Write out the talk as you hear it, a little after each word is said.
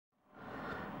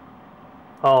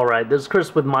Alright, this is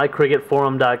Chris with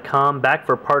mycricketforum.com, back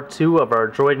for part 2 of our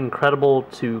Droid Incredible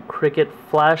to Cricket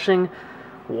flashing.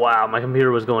 Wow, my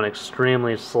computer was going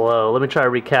extremely slow. Let me try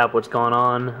to recap what's going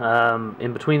on.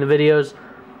 In between the videos,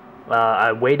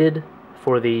 I waited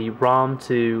for the ROM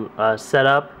to set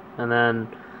up, and then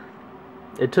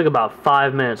it took about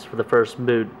 5 minutes for the first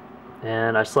boot.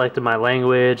 And I selected my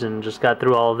language and just got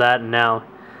through all of that, and now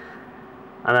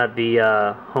I'm at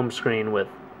the home screen with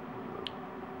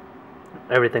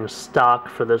everything stock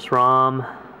for this ROM.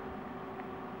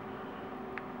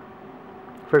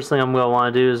 First thing I'm going to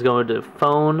want to do is go into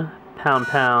phone, ##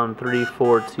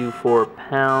 3424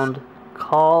 #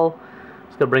 call.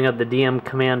 It's going to bring up the DM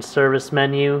command service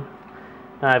menu.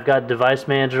 I've got device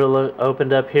manager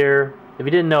opened up here. If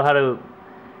you didn't know how to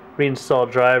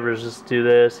reinstall drivers, just do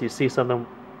this. You see something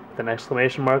with an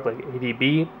exclamation mark like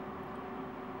ADB.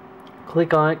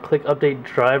 Click on it, click update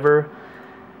driver,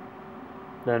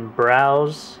 then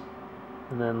browse,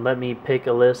 and then let me pick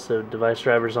a list of device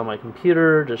drivers on my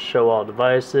computer. Just show all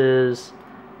devices,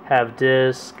 have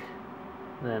disk,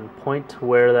 and then point to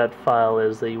where that file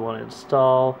is that you want to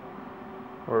install,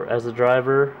 or as a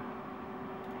driver.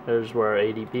 There's where our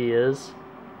ADB is.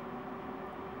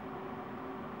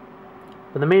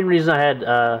 But the main reason I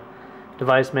had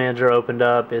device manager opened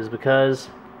up is because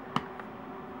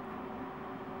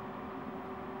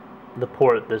the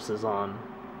port this is on.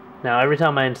 Now every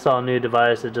time I install a new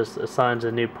device, it just assigns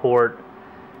a new port.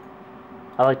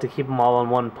 I like to keep them all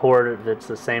on one port. If it's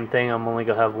the same thing, I'm only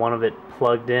going to have one of it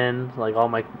plugged in. Like all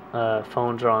my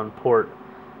phones are on port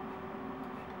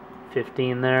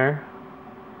 15 there.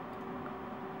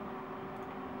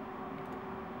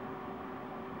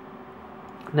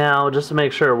 Now, just to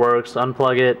make sure it works,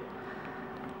 unplug it,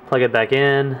 plug it back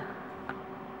in.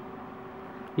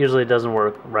 Usually it doesn't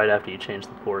work right after you change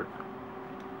the port.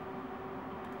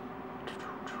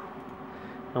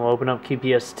 And we'll open up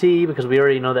QPST because we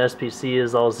already know the SPC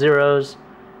is all zeros.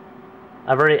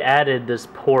 I've already added this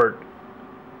port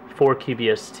for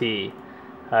QPST.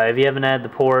 If you haven't added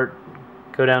the port,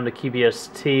 go down to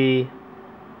QPST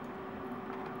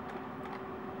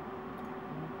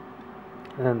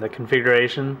and then the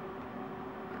configuration,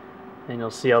 and you'll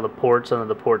see all the ports under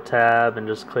the port tab, and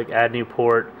just click add new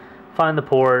port. Find the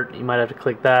port, you might have to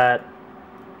click that,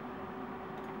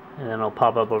 and then it'll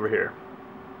pop up over here.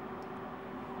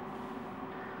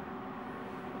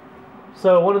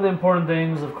 So one of the important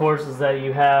things, of course, is that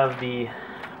you have the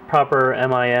proper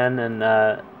MIN and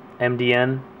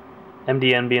MDN.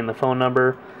 MDN being the phone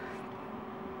number.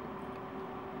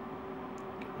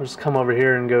 We'll just come over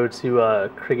here and go to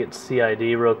Cricket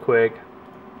CID real quick,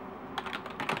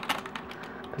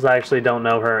 because I actually don't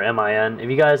know her MIN. If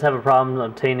you guys have a problem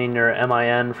obtaining your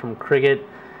MIN from Cricket,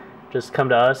 just come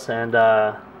to us and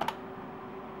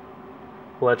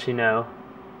we'll let you know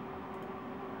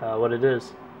what it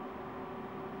is.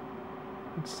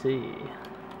 Let's see.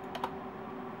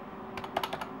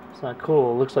 It's not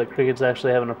cool. It looks like Cricket's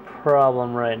actually having a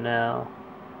problem right now.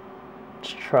 Let's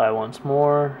try once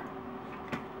more.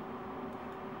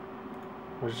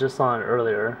 I was just on it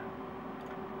earlier.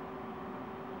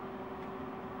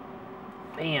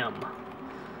 Bam!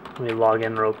 Let me log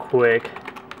in real quick.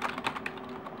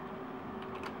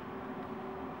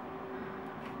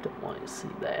 Don't want to see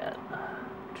that.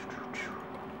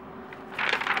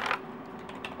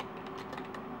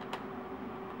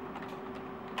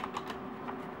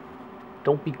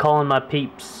 Don't be calling my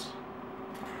peeps.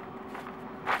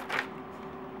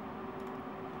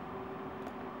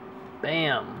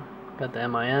 Bam! Got the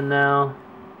MIN now.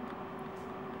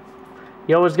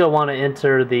 You always gonna want to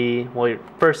enter the, well, you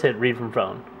first hit read from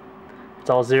phone.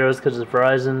 It's all zeros because it's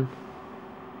Verizon.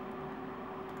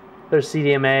 There's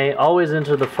CDMA. Always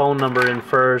enter the phone number in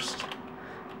first,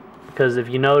 because if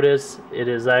you notice, it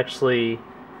is actually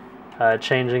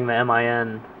changing the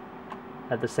MIN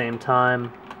at the same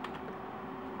time.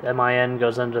 The MIN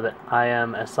goes under the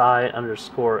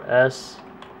IMSI_S.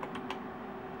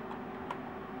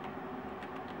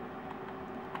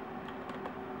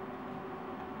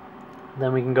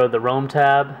 Then we can go to the Roam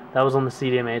tab. That was on the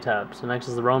CDMA tab. So next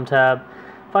is the Roam tab.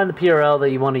 Find the PRL that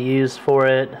you want to use for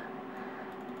it.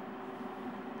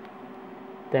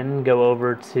 Then go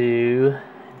over to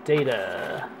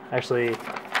data. Actually,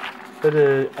 go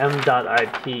to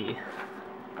m.ip.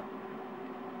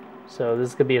 So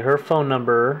this could be her phone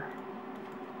number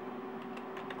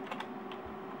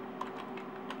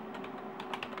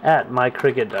at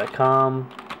mycricket.com.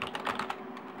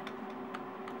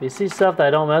 If you see stuff that I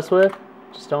don't mess with,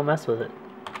 just don't mess with it.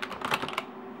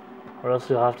 Or else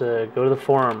you'll have to go to the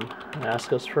forum and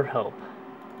ask us for help.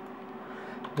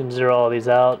 You can zero all these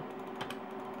out.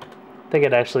 I think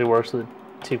it actually works with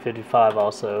 255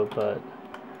 also, but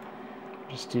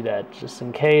just do that just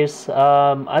in case.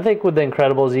 I think with the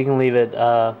Incredibles, you can leave it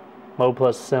mode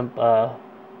plus simple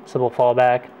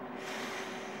fallback.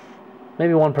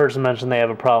 Maybe one person mentioned they have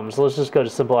a problem, so let's just go to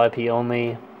simple IP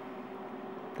only.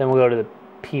 Then we'll go to the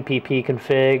PPP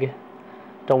config.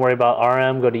 Don't worry about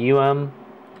RM, go to UM.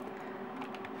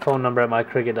 Phone number at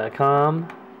mycricket.com.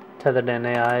 Tethered in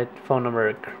AI, phone number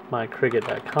at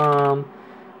mycricket.com.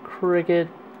 Cricket,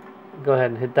 go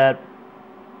ahead and hit that.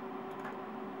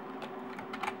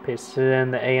 Paste it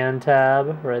in the AN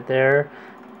tab right there.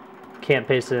 Can't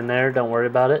paste it in there, don't worry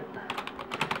about it.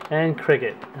 And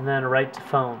Cricket, and then write to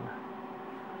phone.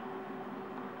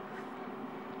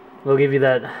 We'll give you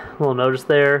that little notice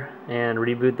there and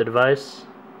reboot the device.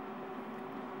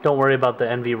 Don't worry about the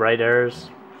NV write errors.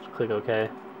 Just click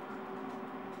OK.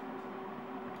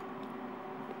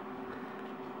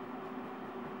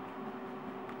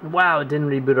 Wow, it didn't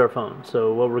reboot our phone.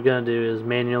 So what we're going to do is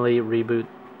manually reboot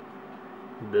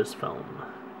this phone.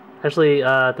 Actually,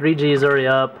 3G is already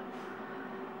up.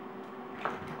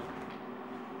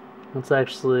 It's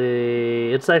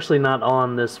actually not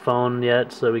on this phone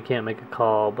yet, so we can't make a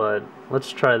call, but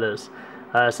let's try this.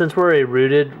 Since we're already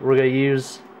rooted, we're going to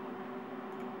use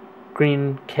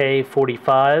Green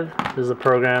K45. This is a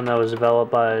program that was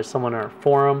developed by someone in our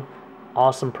forum.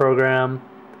 Awesome program.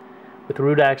 With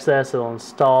root access, it'll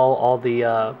install all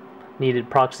the needed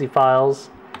proxy files,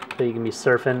 so you can be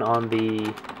surfing on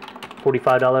the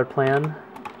 $45 plan.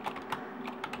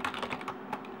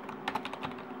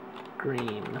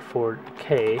 Green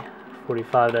 4K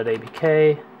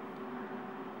 45.abk.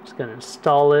 Just gonna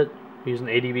install it using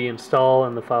adb install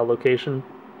in the file location.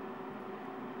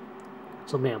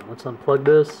 So man, let's unplug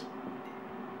this.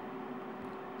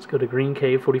 Let's go to Green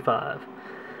K45.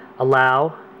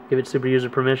 Allow, give it super user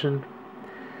permission.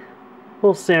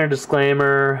 Little standard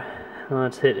disclaimer.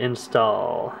 Let's hit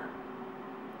install.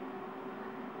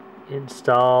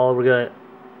 Install. We're gonna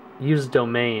use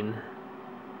domain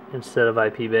instead of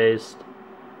IP based.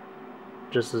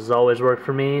 Just as always worked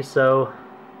for me, so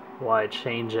why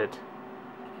change it?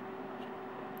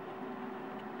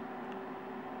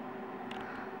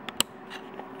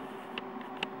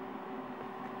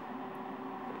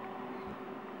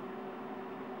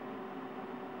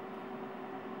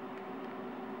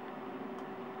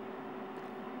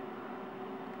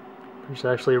 There's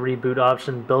actually a reboot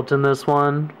option built in this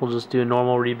one. We'll just do a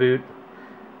normal reboot.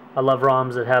 I love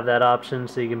ROMs that have that option,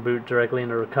 so you can boot directly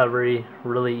into recovery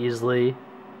really easily,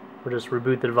 or just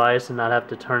reboot the device and not have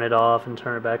to turn it off and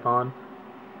turn it back on.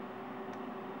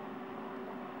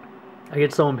 I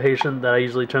get so impatient that I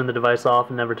usually turn the device off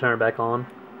and never turn it back on.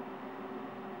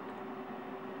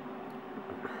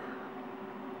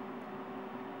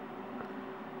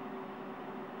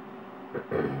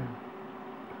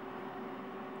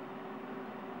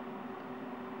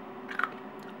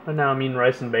 And now I'm eating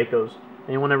rice and bacos.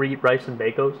 Anyone ever eat rice and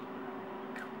bacos?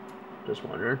 Just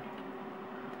wondering.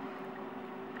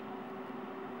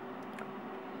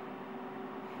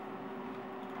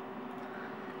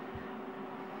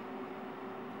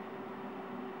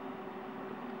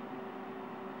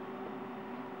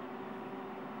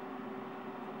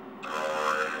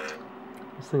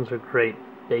 These things are great.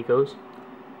 Bacos.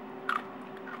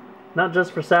 Not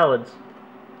just for salads.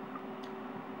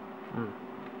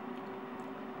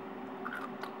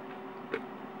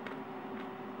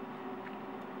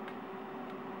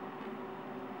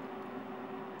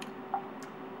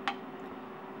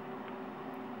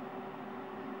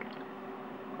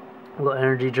 A little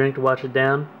energy drink to wash it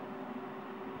down.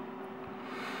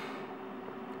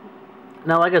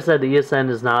 Now, like I said, the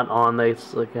ESN is not on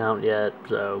this account yet,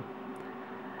 so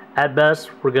at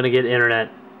best, we're going to get internet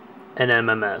and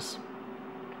MMS.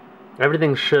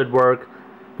 Everything should work.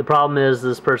 The problem is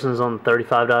this person's on the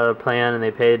 $35 plan and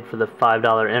they paid for the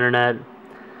 $5 internet,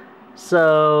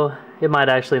 so it might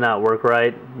actually not work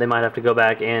right. They might have to go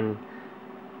back and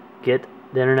get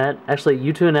the internet. Actually,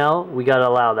 U2NL, we got to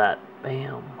allow that.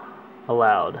 Bam.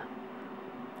 Allowed.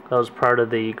 That was part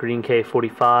of the Green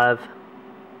K45.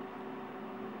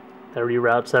 That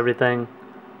reroutes everything.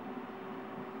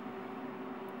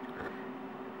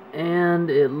 And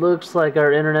it looks like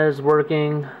our internet is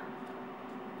working.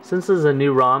 Since this is a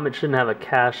new ROM, it shouldn't have a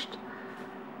cached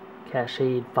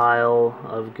file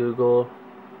of Google,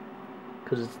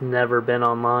 because it's never been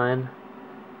online.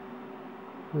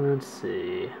 Let's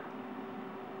see.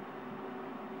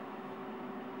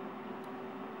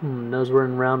 Knows we're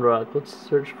in Round Rock. Let's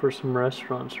search for some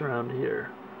restaurants around here.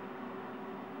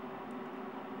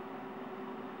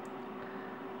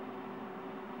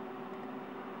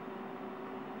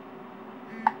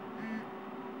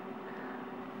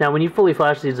 Now, when you fully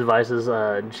flash these devices,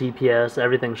 GPS,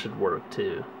 everything should work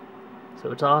too.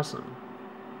 So it's awesome.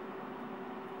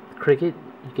 Cricket,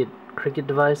 you get Cricket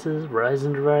devices,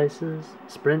 Verizon devices,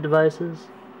 Sprint devices.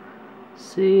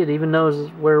 See, it even knows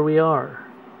where we are.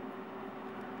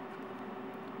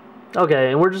 Okay,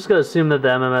 and we're just going to assume that the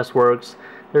MMS works.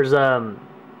 There's too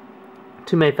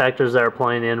many factors that are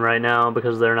playing in right now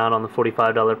because they're not on the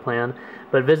 $45 plan.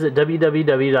 But visit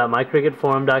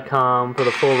www.mycricketforum.com for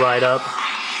the full write-up.